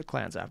patterned the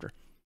clans after.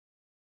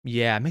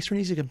 Yeah, it makes for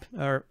an easy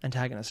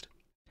antagonist.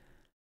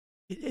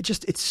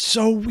 It's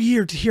so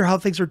weird to hear how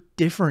things are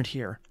different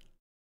here.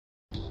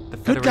 The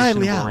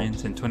Federation of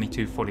Orient in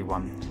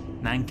 2241,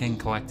 Nanking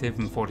Collective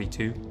in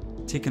 42,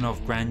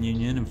 Tikhonov Grand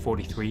Union in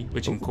 43,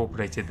 which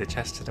incorporated the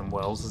Chesterton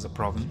Wells as a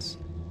province,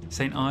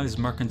 St. Ives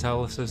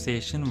Mercantile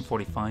Association in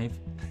 45,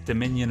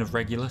 Dominion of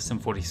Regulus in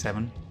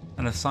 47,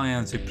 and the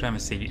Siam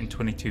Supremacy in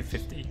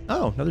 2250.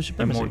 Oh, another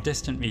supremacy. In more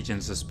distant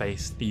regions of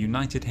space, the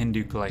United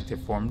Hindu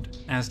Collective formed,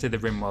 as did the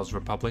Rimworld's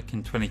Republic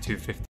in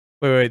 2250.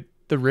 Wait.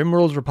 The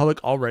Rimworld's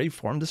Republic already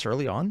formed this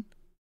early on?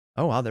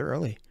 Oh wow, they're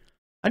early.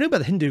 I knew about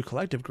the Hindu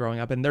Collective growing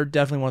up, and they're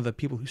definitely one of the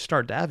people who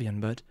start Davion,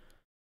 but...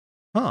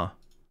 Huh.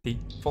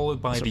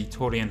 Followed by the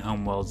Taurian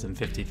homeworlds in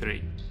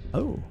 53.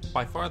 Oh.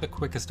 By far the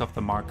quickest off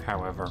the mark,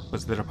 however,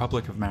 was the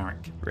Republic of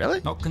Marek.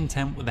 Really? Not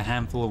content with a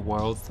handful of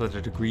worlds that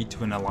had agreed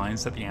to an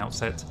alliance at the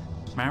outset,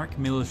 Marek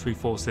military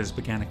forces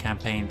began a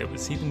campaign that would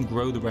see them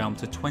grow the realm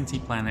to 20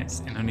 planets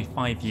in only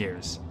 5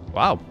 years.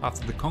 Wow.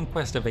 After the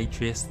conquest of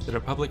Atrius, the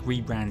Republic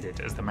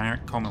rebranded as the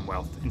Marek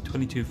Commonwealth in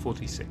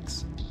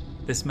 2246.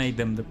 This made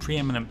them the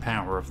preeminent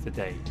power of the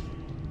day.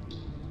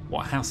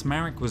 What House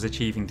Marek was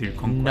achieving through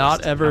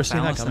conquest, House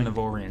Allison of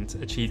Orient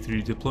achieved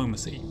through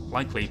diplomacy,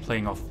 likely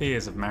playing off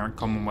fears of Marek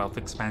Commonwealth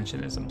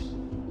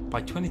expansionism. By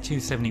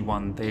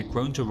 2271, they had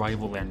grown to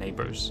rival their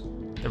neighbours.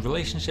 The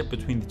relationship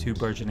between the two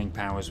burgeoning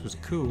powers was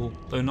cool,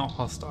 though not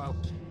hostile.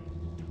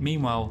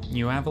 Meanwhile,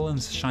 New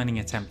Avalon's shining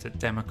attempt at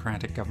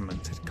democratic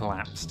government had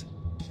collapsed.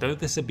 Though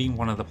this had been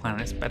one of the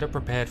planets better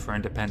prepared for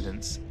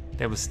independence,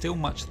 there was still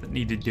much that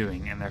needed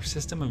doing, and their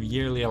system of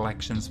yearly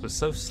elections was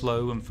so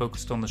slow and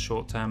focused on the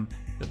short term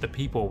that the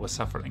people were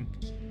suffering.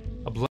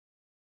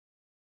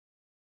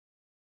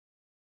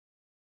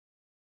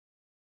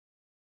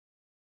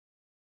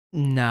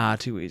 Nah,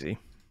 too easy. A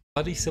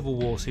bloody civil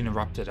war soon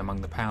erupted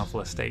among the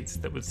powerful estates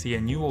that would see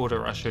a new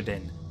order ushered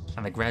in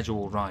and the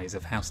gradual rise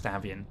of House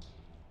Davion.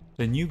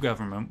 The new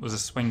government was a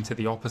swing to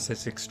the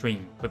opposite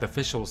extreme, with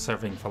officials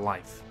serving for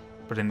life,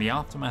 but in the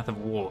aftermath of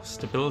war,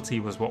 stability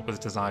was what was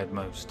desired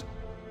most.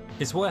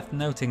 It's worth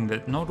noting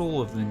that not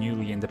all of the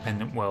newly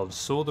independent world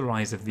saw the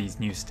rise of these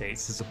new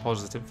states as a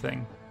positive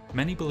thing.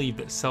 Many believed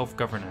that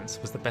self-governance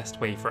was the best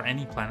way for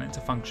any planet to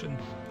function,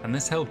 and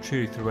this held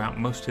true throughout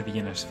most of the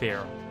Inner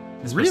Sphere.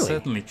 This was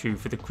certainly true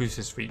for the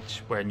Crucis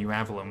Reach, where New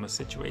Avalon was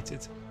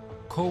situated.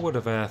 Coreward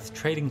of Earth,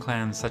 trading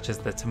clans such as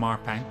the Tamar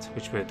Pact,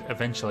 which would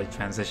eventually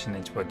transition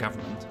into a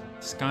government,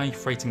 Sky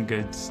Freight and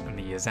Goods, and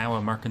the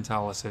Yazawa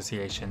Mercantile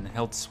Association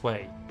held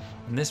sway,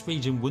 and this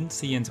region wouldn't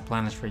see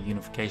interplanetary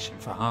unification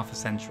for half a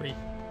century.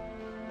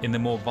 In the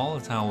more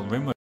volatile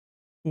Rimwood...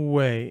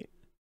 Wait.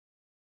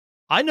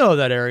 I know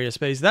that area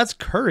space. That's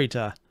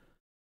Kurita.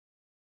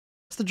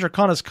 That's the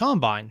Draconis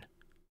Combine.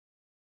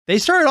 They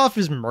started off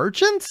as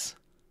merchants?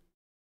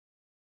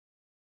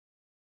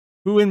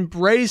 Who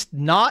embraced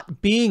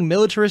not being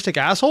militaristic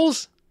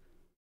assholes?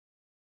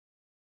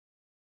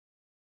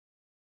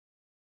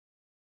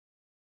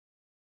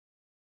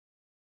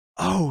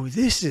 Oh,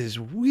 this is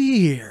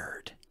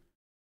weird.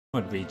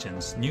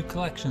 Regions, new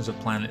collections of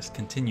planets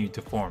continued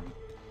to form.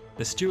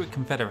 The Stuart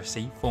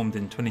Confederacy, formed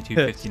in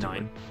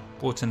 2259,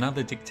 brought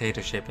another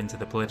dictatorship into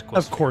the political sphere.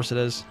 Of course it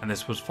is. And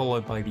this was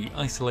followed by the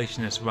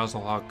isolationist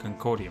Rasselhag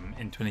Concordium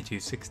in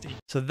 2260.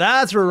 So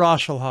that's where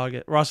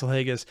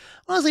Rasselhag is.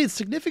 Honestly, it's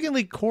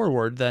significantly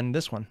Coreward than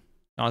this one.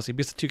 Honestly,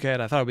 because the 2K,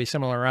 I thought it would be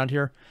similar around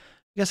here.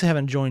 I guess I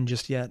haven't joined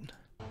just yet.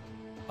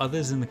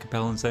 Others in the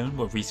Capellan Zone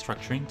were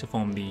restructuring to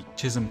form the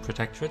Chisholm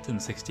Protectorate in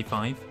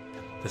 65,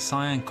 the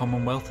Cyan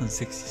Commonwealth in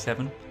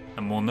 67,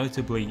 and more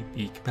notably,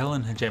 the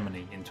Capellan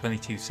Hegemony in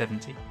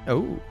 2270.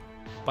 Oh.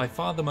 By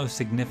far the most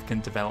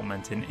significant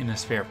development in Inner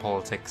Sphere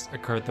politics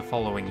occurred the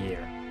following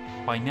year.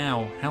 By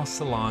now, House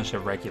Salage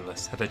of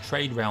Regulus had a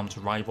trade realm to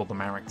rival the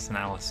Mareks and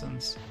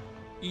Alisons.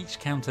 Each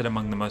counted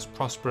among the most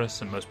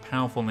prosperous and most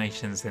powerful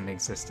nations in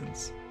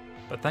existence.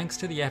 But thanks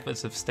to the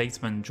efforts of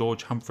statesman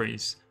George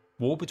Humphreys,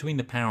 war between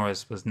the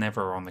powers was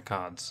never on the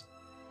cards.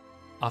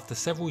 After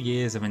several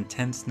years of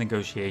intense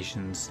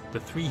negotiations, the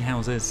three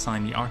houses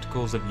signed the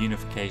Articles of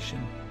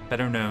Unification,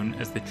 better known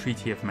as the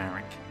Treaty of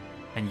Marek,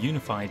 and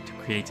unified to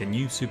create a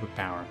new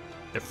superpower,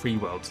 the Free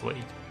Worlds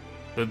League.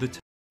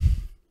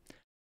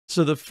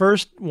 So the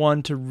first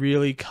one to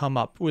really come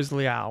up was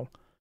Liao.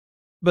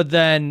 But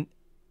then...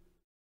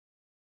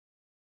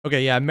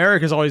 Okay, yeah,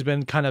 Marek has always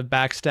been kind of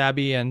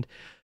backstabby and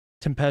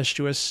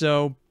tempestuous,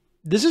 so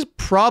this is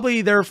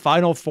probably their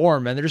final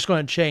form, and they're just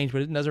going to change,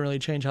 but it doesn't really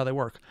change how they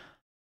work.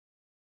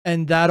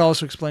 And that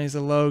also explains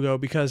the logo,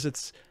 because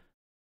it's...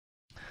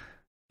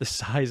 the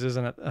size,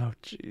 isn't it? Oh,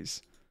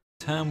 jeez.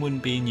 The term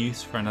wouldn't be in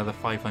use for another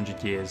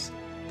 500 years.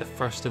 The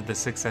first of the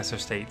successor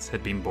states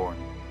had been born.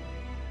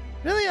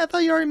 Really? I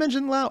thought you already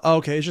mentioned Liao. Oh,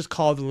 okay, it's just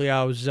called the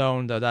Liao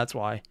Zone, though, that's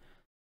why.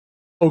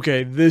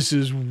 Okay, this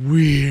is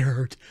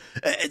weird.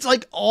 It's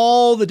like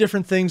all the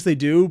different things they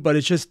do, but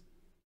it's just...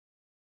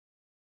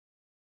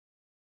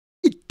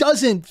 it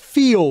doesn't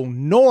feel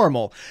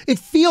normal. It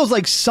feels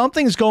like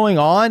something's going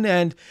on,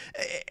 and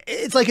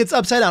it's like it's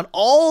upside down.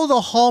 All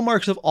the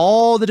hallmarks of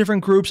all the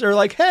different groups are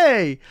like,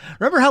 hey,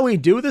 remember how we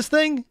do this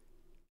thing?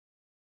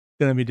 It's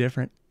going to be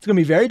different. It's going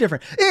to be very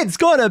different. It's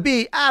going to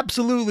be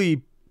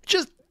absolutely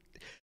just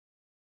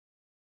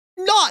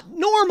not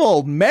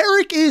normal.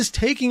 Marek is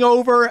taking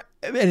over,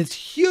 and it's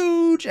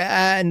huge,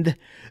 and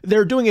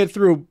they're doing it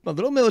through a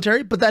little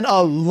military, but then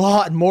a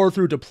lot more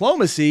through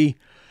diplomacy.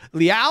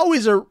 Liao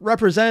is a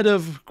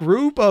representative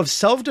group of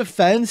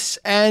self-defense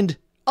and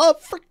a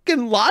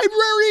freaking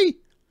library.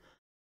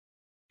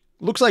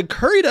 Looks like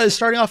Kurita is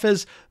starting off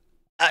as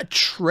a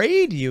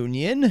trade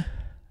union.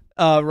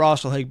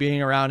 Rasselhag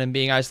being around and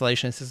being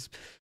isolationist is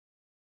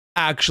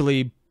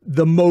actually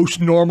the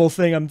most normal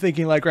thing I'm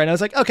thinking like right now.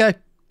 It's like, okay,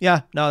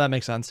 yeah, no, that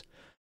makes sense.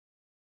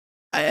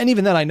 And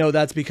even then I know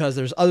that's because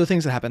there's other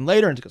things that happen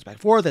later and it goes back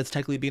and forth. It's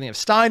technically the beginning of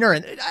Steiner,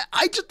 and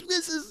I just,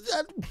 this is...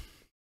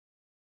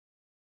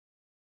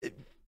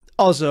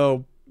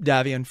 Also,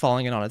 Davion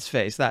falling in on its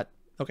face. That,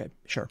 okay,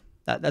 sure.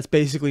 That's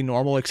basically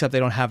normal, except they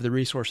don't have the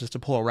resources to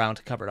pull around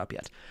to cover it up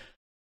yet.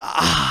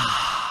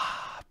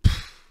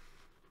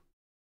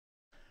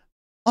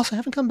 Also, I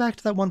haven't come back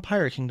to that one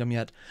pirate kingdom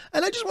yet.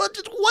 And I just want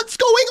to, what's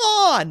going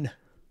on?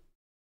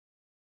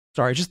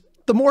 Sorry, just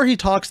the more he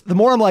talks, the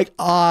more I'm like,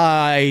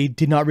 I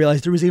did not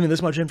realize there was even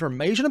this much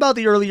information about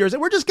the early years,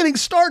 and we're just getting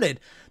started.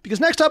 Because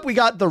next up, we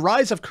got the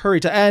rise of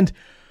Kurita, and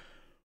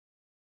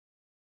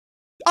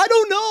I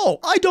don't know.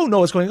 I don't know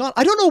what's going on.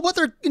 I don't know what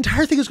their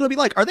entire thing is going to be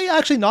like. Are they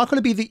actually not going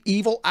to be the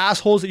evil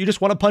assholes that you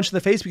just want to punch in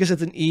the face because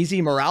it's an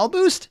easy morale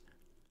boost?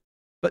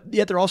 But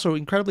yet they're also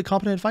incredibly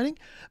competent in fighting?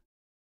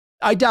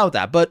 I doubt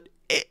that, but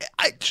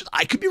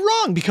I could be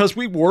wrong because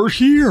we were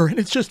here and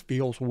it just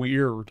feels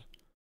weird.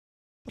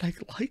 But I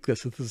like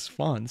this. This is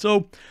fun.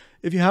 So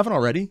if you haven't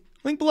already,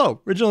 link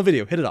below, original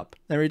video, hit it up.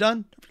 Then you're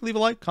done. Leave a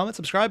like, comment,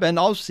 subscribe, and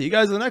I'll see you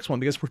guys in the next one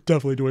because we're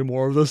definitely doing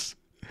more of this.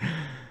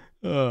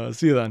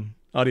 See you then.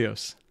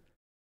 Adios.